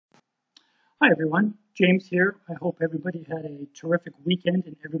Hi everyone, James here. I hope everybody had a terrific weekend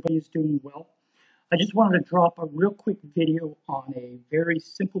and everybody is doing well. I just wanted to drop a real quick video on a very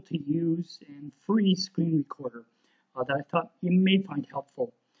simple to use and free screen recorder that I thought you may find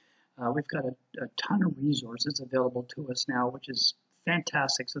helpful. We've got a ton of resources available to us now, which is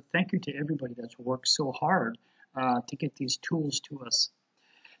fantastic. So thank you to everybody that's worked so hard to get these tools to us.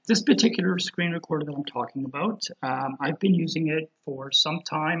 This particular screen recorder that I'm talking about, I've been using it for some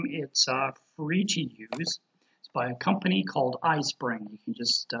time. It's free to use. It's by a company called iSpring. You can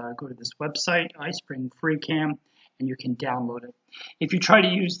just go to this website, iSpring FreeCam, and you can download it. If you try to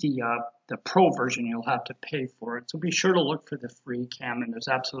use the pro version, you'll have to pay for it. So be sure to look for the free cam, and there's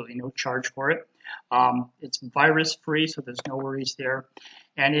absolutely no charge for it. It's virus free, so there's no worries there.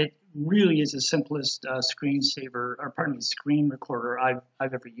 And it really is the simplest screen recorder I've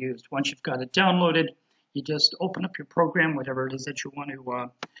ever used. Once you've got it downloaded, you just open up your program, whatever it is that you want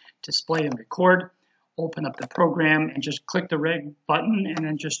to display and record. Open up the program and just click the red button and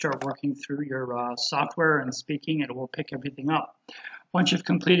then just start working through your software and speaking, and it will pick everything up. Once you've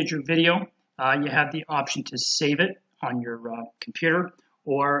completed your video, you have the option to save it on your computer,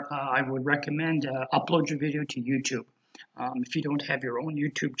 or I would recommend upload your video to YouTube. If you don't have your own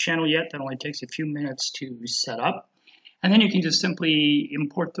YouTube channel yet, that only takes a few minutes to set up. And then you can just simply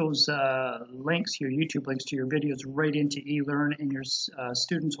import those links, your YouTube links to your videos right into eLearn, and your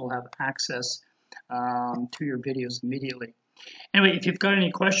students will have access to your videos immediately. Anyway, if you've got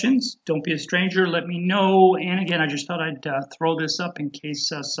any questions, don't be a stranger, let me know. And again, I just thought I'd throw this up in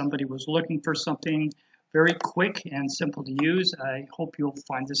case somebody was looking for something very quick and simple to use. I hope you'll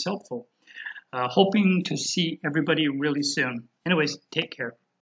find this helpful. Hoping to see everybody really soon. Anyways, take care.